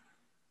gates.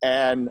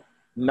 And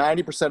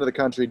 90% of the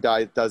country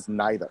does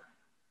neither.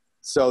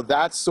 So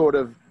that's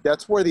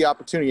where the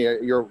opportunity,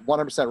 you're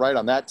 100% right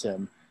on that,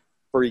 Tim,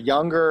 for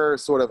younger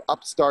sort of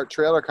upstart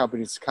trailer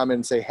companies to come in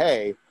and say,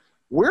 hey,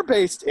 we're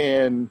based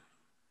in,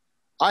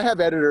 I have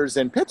editors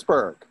in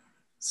Pittsburgh.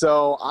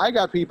 So I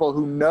got people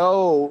who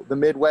know the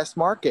Midwest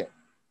market.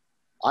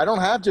 I don't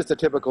have just a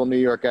typical New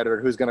York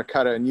editor who's going to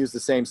cut it and use the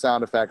same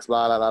sound effects,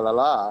 la, la, la, la,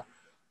 la.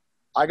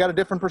 I got a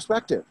different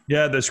perspective.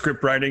 Yeah, the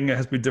script writing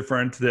has to be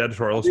different. The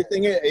editorials.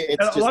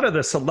 A lot of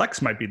the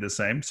selects might be the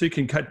same, so you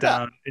can cut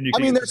down. And you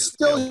can, there's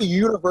still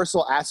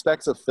universal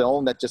aspects of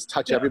film that just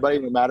touch everybody,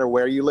 no matter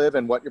where you live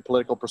and what your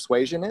political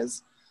persuasion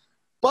is.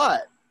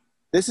 But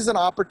this is an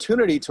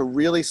opportunity to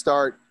really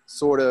start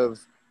sort of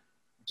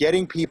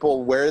getting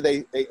people where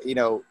they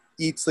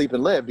eat, sleep,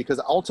 and live,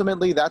 because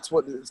ultimately that's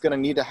what is going to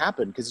need to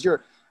happen. Because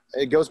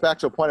it goes back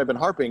to a point I've been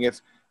harping.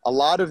 If a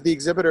lot of the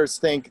exhibitors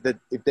think that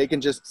if they can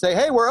just say,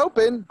 hey, we're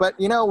open, but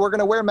we're going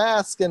to wear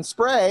masks and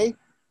spray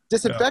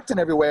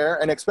disinfectant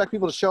everywhere and expect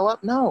people to show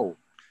up. No.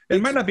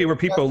 It might not be where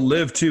people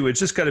live too.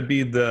 It's just got to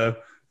be the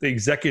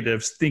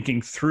executives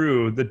thinking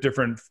through the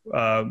different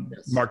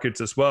markets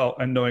as well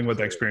and knowing what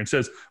the experience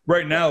is.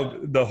 Right now,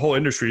 the whole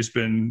industry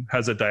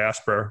has a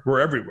diaspora.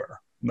 We're everywhere.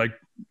 Like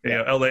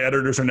LA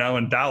editors are now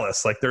in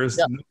Dallas. Like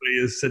nobody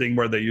is sitting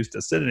where they used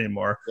to sit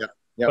anymore. Yeah.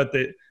 Yep.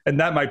 And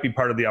that might be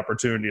part of the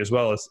opportunity as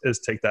well as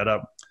take that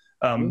up.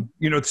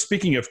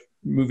 Speaking of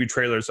movie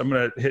trailers, I'm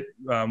going to hit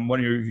one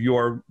of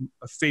your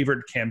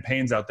favorite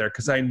campaigns out there,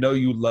 because I know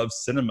you love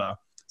cinema.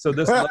 So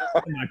this Love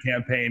Cinema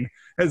campaign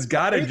has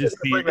got to just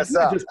be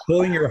just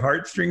pulling your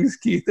heartstrings,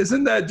 Keith.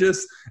 Isn't that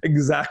just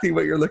exactly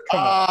what you're looking for?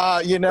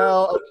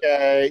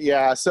 Okay.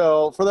 Yeah.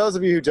 So for those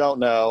of you who don't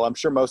know, I'm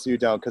sure most of you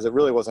don't, because it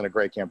really wasn't a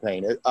great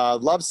campaign.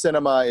 Love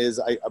Cinema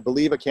is, I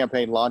believe, a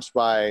campaign launched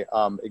by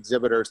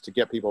exhibitors to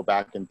get people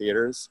back in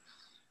theaters.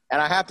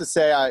 And I have to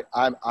say,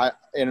 I'm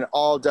in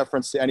all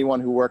deference to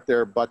anyone who worked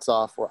their butts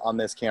off on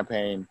this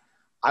campaign,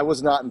 I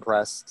was not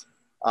impressed.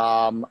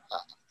 Not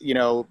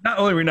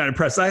only were we not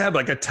impressed, I have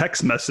like a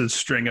text message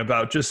string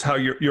about just how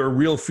your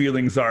real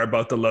feelings are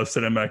about the Love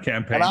Cinema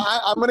campaign. And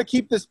I'm going to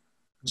keep this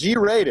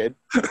G-rated.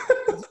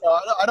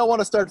 I don't want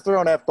to start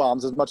throwing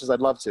F-bombs as much as I'd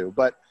love to,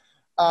 but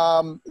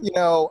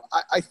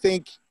I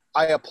think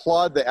I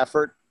applaud the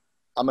effort.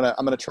 I'm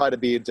gonna try to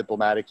be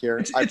diplomatic here.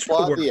 It's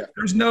real work.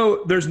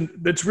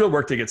 It's real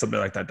work to get something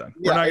like that done.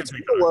 It's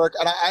real work,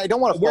 and I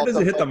don't want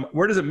to.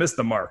 Where does it miss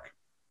the mark?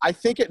 I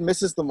think it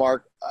misses the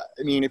mark.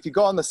 If you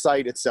go on the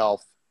site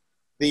itself,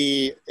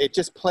 it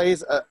just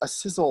plays a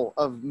sizzle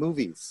of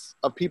movies,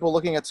 of people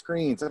looking at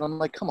screens. And I'm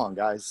like, come on,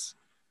 guys.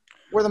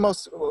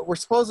 We're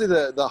supposedly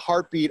the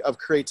heartbeat of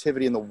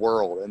creativity in the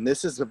world. And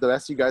this is the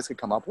best you guys could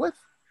come up with?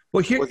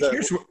 Well,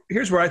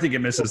 here's where I think it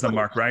misses the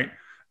mark, right?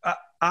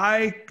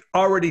 I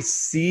already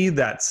see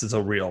that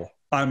sizzle reel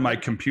on my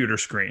computer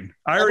screen.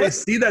 I already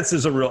see that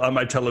sizzle on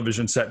my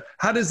television set.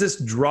 How does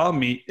this draw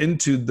me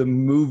into the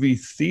movie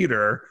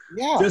theater?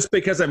 Yeah. Just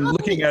because I'm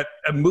looking at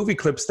movie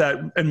clips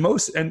and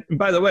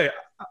by the way,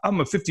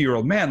 I'm a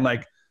 50-year-old man.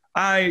 Like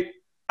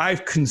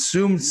I've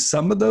consumed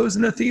some of those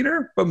in the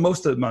theater, but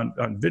most of them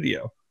on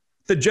video.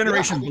 The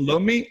generation below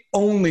me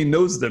only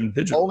knows them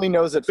digital. Only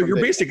knows it. So you're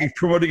basically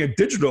promoting a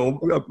digital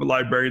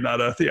library,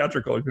 not a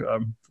theatrical.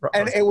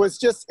 And it was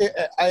just,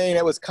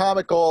 it was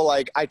comical.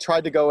 Like I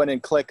tried to go in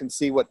and click and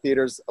see what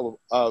theaters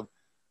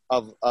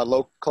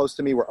close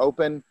to me were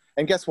open.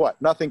 And guess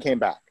what? Nothing came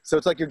back. So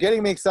it's like, you're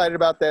getting me excited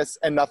about this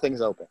and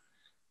nothing's open.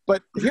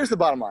 But here's the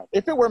bottom line.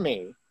 If it were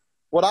me,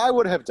 what I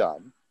would have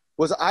done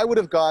was I would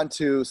have gone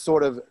to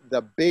sort of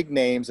the big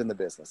names in the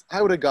business.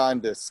 I would have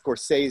gone to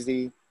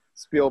Scorsese,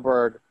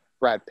 Spielberg,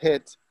 Brad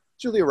Pitt,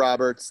 Julia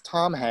Roberts,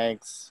 Tom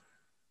Hanks,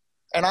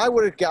 and I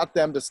would have got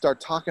them to start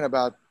talking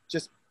about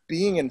just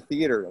being in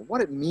theater and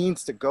what it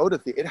means to go to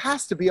theater. It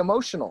has to be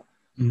emotional.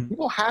 Mm-hmm.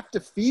 People have to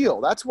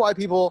feel. That's why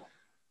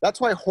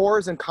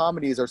horrors and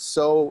comedies are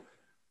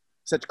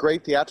such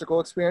great theatrical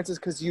experiences,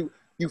 because you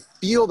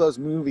feel those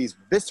movies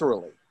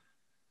viscerally.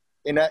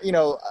 And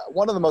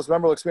one of the most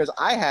memorable experiences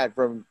I had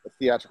from a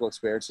theatrical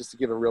experience, just to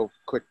give a real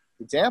quick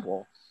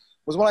example,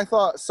 was when I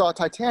saw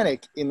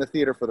Titanic in the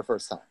theater for the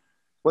first time.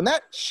 When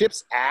that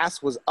ship's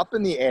ass was up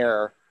in the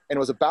air and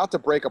was about to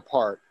break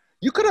apart,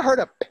 you could have heard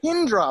a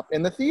pin drop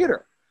in the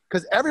theater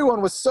because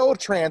everyone was so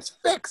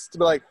transfixed to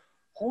be like,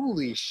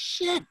 holy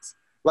shit.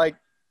 Like,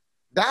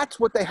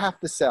 that's what they have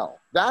to sell.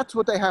 That's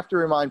what they have to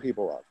remind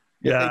people of.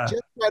 Yeah. If they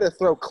just try to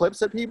throw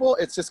clips at people,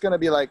 it's just going to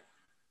be like,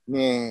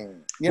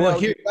 man.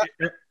 Like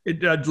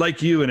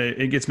you, and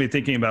it gets me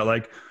thinking about,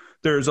 like,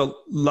 there's a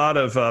lot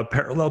of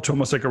parallel to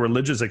almost like a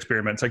religious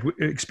experience.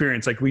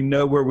 Like we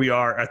know where we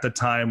are at the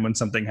time when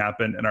something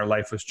happened and our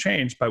life was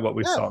changed by what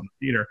we saw in the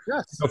theater.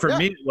 Yes. So for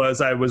me,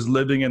 I was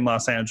living in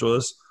Los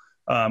Angeles.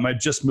 I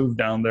just moved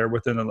down there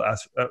within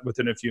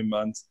a few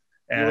months.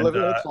 And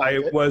I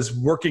was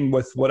working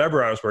with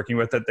whatever I was working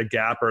with at the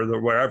Gap or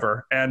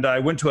wherever. And I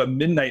went to a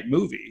midnight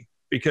movie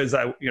because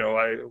I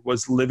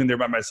was living there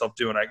by myself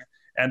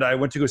and I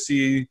went to go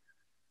see,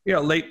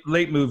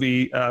 late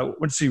movie,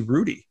 went to see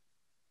Rudy.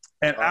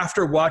 And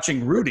after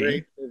watching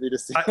Rudy,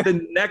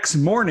 the next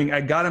morning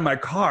I got in my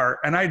car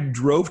and I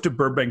drove to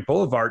Burbank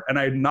Boulevard and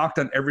I knocked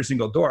on every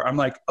single door. I'm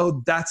like,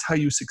 oh, that's how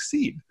you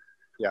succeed.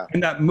 Yeah.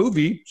 And that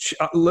movie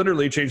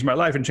literally changed my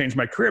life and changed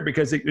my career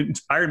because it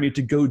inspired me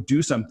to go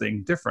do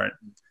something different.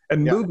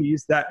 And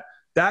movies, that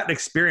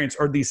experience,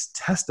 or these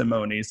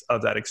testimonies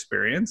of that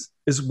experience,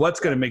 is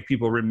what's going to make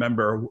people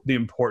remember the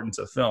importance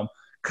of film.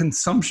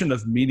 Consumption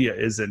of media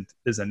isn't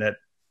it.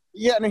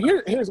 Yeah, and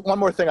here's one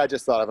more thing I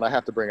just thought of, and I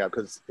have to bring up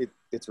because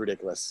it's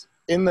ridiculous.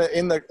 In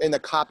the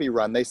copy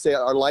run, they say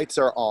our lights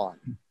are on.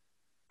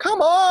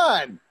 Come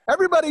on!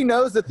 Everybody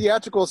knows the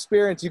theatrical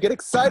experience. You get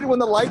excited when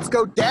the lights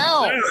go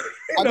down.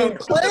 I mean,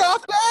 play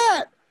off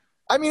that.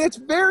 I mean, it's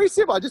very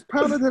simple. I just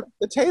pounded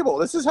the table.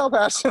 This is how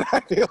passionate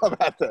I feel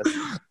about this.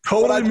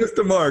 Totally missed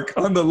the mark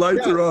on the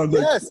lights are on.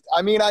 Yes,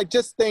 I mean, I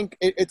just think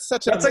it's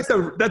such a.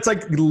 That's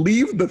like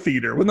leave the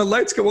theater. When the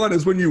lights go on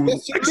is when you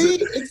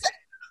exit.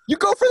 You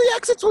go for the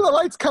exits when the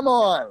lights come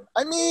on.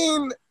 I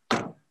mean,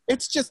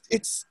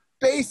 it's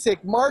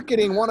basic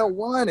marketing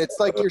 101. It's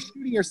like you're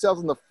shooting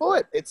yourselves in the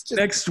foot. It's just.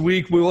 Next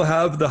week, we will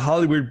have the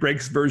Hollywood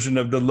Breaks version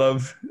of the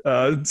Love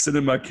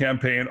Cinema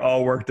campaign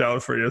all worked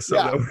out for you.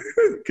 So,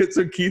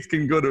 so Keith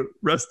can go to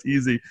rest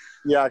easy.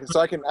 Yeah, so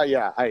I can,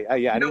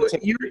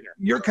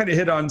 you're kind of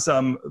hit on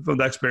some from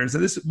the experience.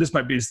 And this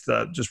might be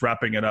just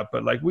wrapping it up,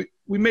 but like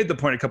we made the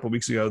point a couple of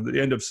weeks ago, the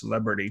end of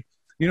celebrity.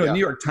 New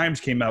York Times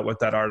came out with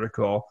that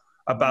article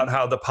about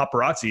how the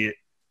paparazzi,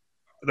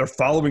 they're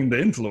following the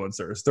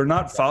influencers. They're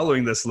not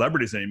following the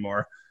celebrities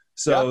anymore.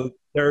 So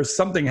there's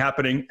something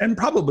happening, and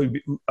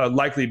probably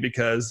likely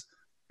because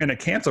in a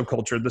cancel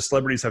culture, the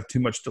celebrities have too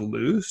much to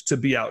lose to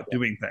be out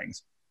doing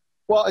things.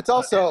 Well, it's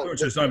also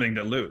there's nothing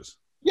to lose.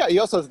 Yeah, you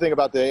also have to think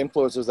about the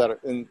influencers that are,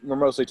 and we're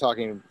mostly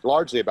talking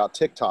largely about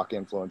TikTok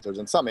influencers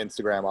and some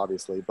Instagram,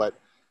 obviously, but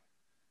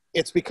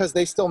it's because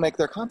they still make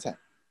their content.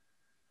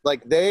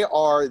 Like, they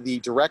are the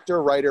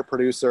director, writer,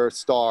 producer,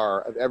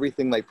 star of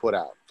everything they put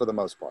out for the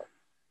most part.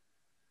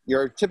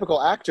 Your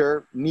typical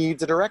actor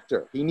needs a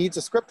director. He needs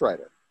a script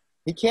writer.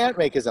 He can't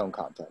make his own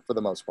content for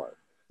the most part.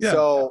 Yeah.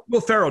 So,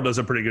 Will Ferrell does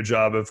a pretty good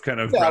job of kind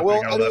of. Yeah.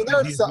 Well, I mean,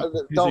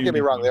 don't get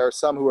me wrong. There are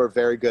some who are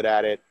very good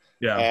at it.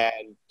 Yeah.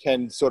 And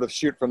can sort of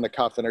shoot from the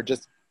cuff and are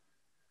just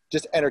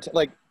entertain.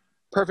 Like,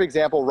 perfect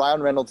example: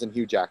 Ryan Reynolds and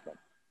Hugh Jackman.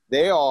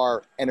 They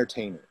are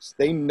entertainers.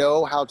 They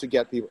know how to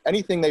get people.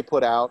 Anything they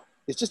put out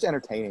is just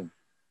entertaining.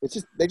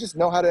 They just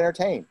know how to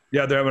entertain.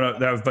 Yeah, they're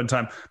having a fun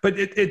time. But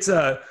it's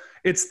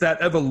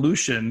that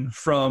evolution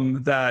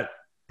from that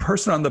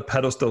person on the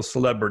pedestal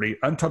celebrity,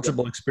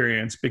 untouchable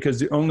experience, because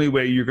the only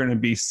way you're going to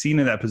be seen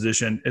in that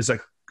position is a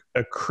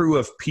crew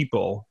of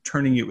people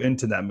turning you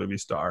into that movie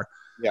star.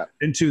 Yeah.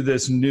 Into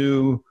this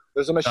new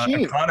there's a machine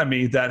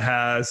economy that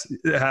has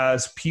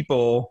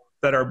people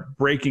that are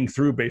breaking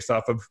through based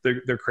off of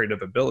their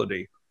creative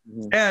ability.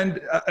 and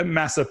a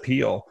mass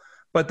appeal.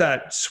 But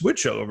that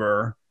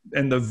switchover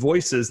and the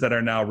voices that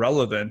are now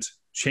relevant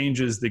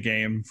changes the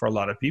game for a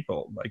lot of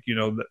people. Like, you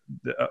know,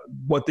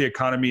 what the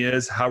economy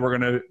is, how we're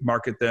going to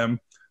market them,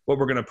 what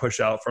we're going to push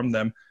out from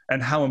them,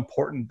 and how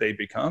important they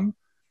become.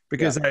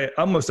 Because I'm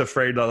almost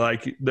afraid that,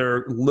 like,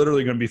 they're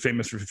literally going to be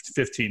famous for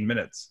 15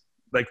 minutes.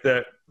 Like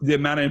the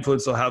amount of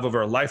influence they'll have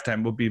over a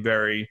lifetime will be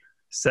very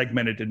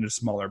segmented into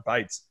smaller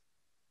bites.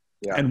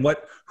 Yeah. And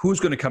who's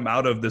going to come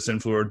out of this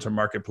influencer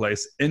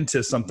marketplace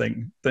into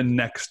something, the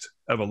next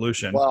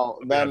evolution? Well,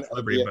 then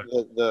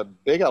the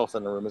big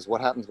elephant in the room is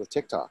what happens with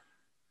TikTok.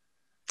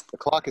 The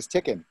clock is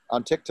ticking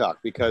on TikTok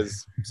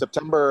because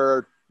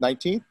September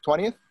 19th,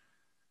 20th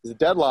is a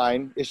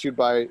deadline issued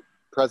by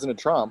President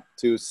Trump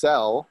to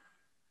sell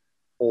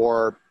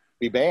or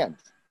be banned.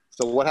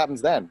 So what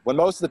happens then? When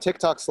most of the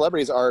TikTok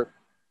celebrities are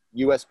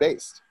US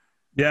based.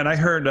 Yeah, and I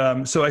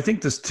heard, so I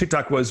think this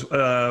TikTok was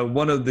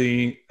one of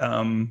the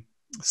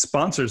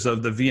sponsors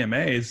of the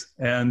VMAs,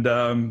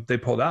 and they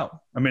pulled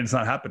out. I mean, it's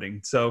not happening.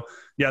 So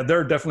yeah,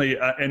 they're definitely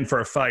in for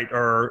a fight,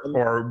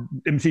 or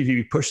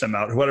MTV pushed them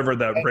out, whatever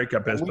that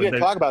breakup is. We didn't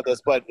talk about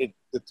this, but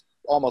it's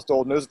almost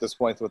old news at this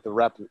point with the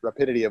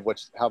rapidity of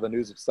how the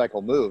news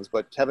cycle moves.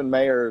 But Kevin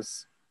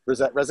Mayer's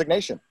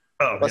resignation,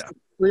 less than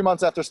 3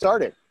 months after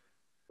starting,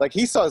 like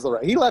he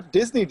left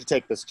Disney to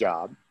take this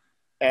job,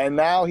 and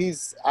now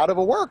he's out of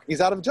work.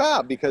 He's out of a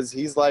job because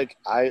he's like,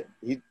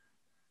 he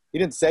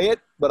didn't say it,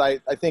 but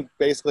I think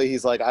basically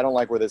he's like, I don't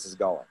like where this is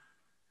going.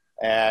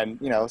 And,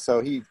 you know,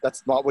 so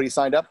that's not what he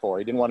signed up for.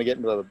 He didn't want to get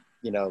into a,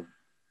 you know,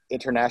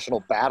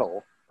 international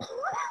battle.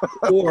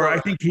 Or I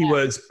think he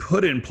was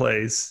put in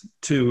place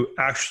to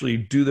actually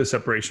do the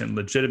separation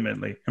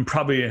legitimately and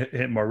probably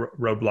hit more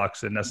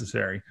roadblocks than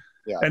necessary.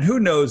 Yeah. And who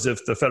knows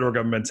if the federal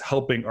government's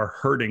helping or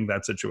hurting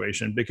that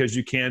situation, because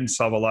you can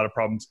solve a lot of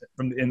problems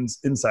from the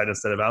inside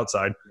instead of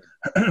outside.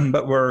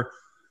 But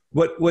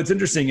what's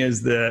interesting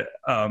is the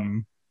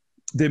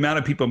amount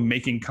of people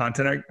making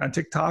content on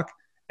TikTok,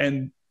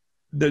 and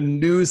the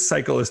news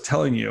cycle is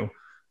telling you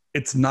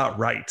it's not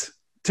right.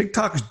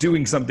 TikTok's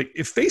doing something.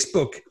 If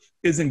Facebook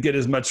isn't get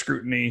as much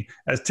scrutiny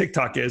as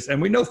TikTok is,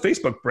 and we know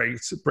Facebook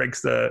breaks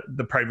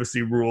the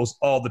privacy rules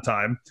all the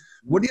time,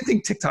 what do you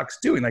think TikTok's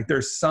doing? Like,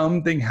 there's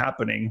something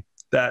happening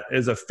that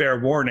is a fair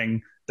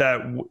warning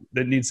that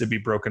needs to be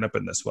broken up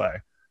in this way.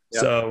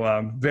 Yep.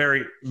 So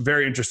very,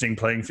 very interesting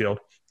playing field.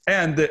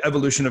 And the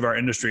evolution of our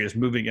industry is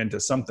moving into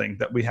something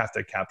that we have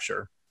to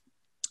capture.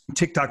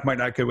 TikTok might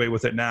not get away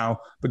with it now,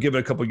 but give it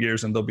a couple of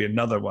years and there'll be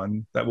another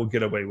one that will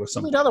get away with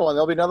something.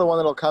 There'll be another one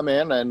that'll come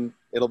in and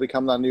it'll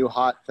become the new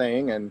hot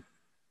thing. And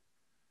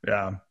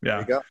yeah. There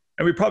you go.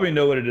 And we probably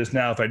know what it is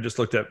now if I just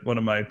looked at one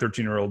of my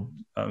 13-year-old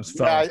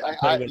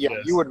phones.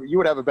 You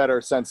would have a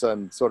better sense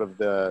on sort of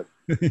the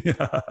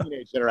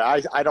teenage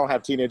generation. I don't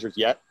have teenagers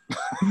yet.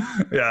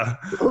 Yeah.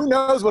 Who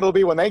knows what it'll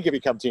be when they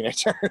become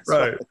teenagers?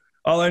 Right.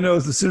 All I know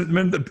is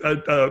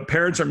the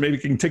parents are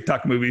making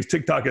TikTok movies.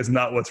 TikTok is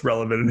not what's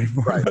relevant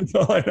anymore. Right. That's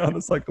all I know.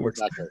 That's like the works.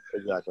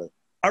 Exactly.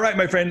 All right,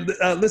 my friend.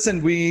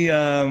 Listen, we're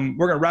going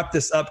to wrap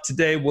this up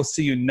today. We'll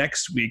see you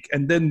next week.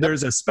 And then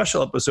there's a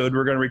special episode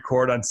we're going to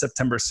record on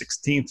September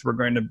 16th. We're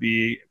going to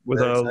be with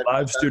a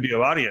live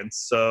studio audience.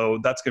 So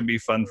that's going to be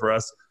fun for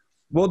us.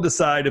 We'll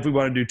decide if we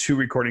want to do 2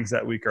 recordings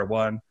that week or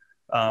 1.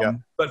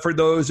 But for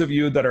those of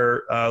you that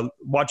are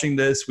watching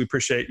this, we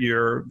appreciate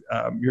your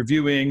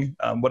viewing,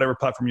 whatever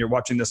platform you're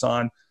watching this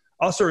on.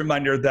 Also a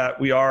reminder that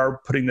we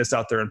are putting this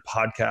out there in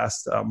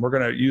podcast. We're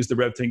going to use the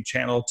RevThink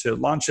channel to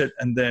launch it,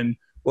 and then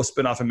we'll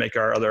spin off and make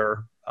our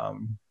other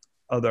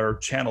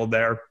channel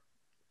there.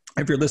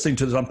 If you're listening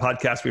to this on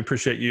podcast, we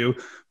appreciate you.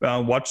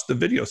 Watch the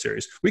video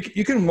series.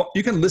 You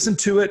can listen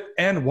to it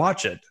and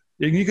watch it.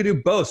 You can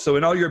do both. So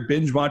in all your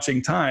binge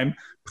watching time,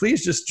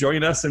 please just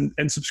join us and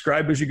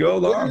subscribe as you go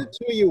along.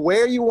 To you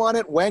where you want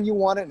it, when you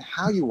want it, and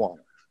how you want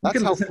it. That's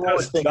you can listen to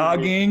us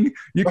jogging.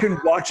 You can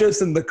watch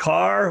us in the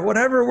car,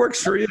 whatever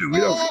works for you. We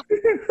don't.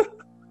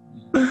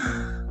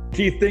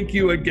 Keith, thank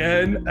you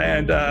again.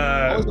 And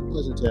always a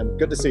pleasure, Tim.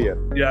 Good to see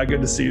you. Yeah,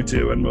 good to see you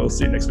too. And we'll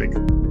see you next week.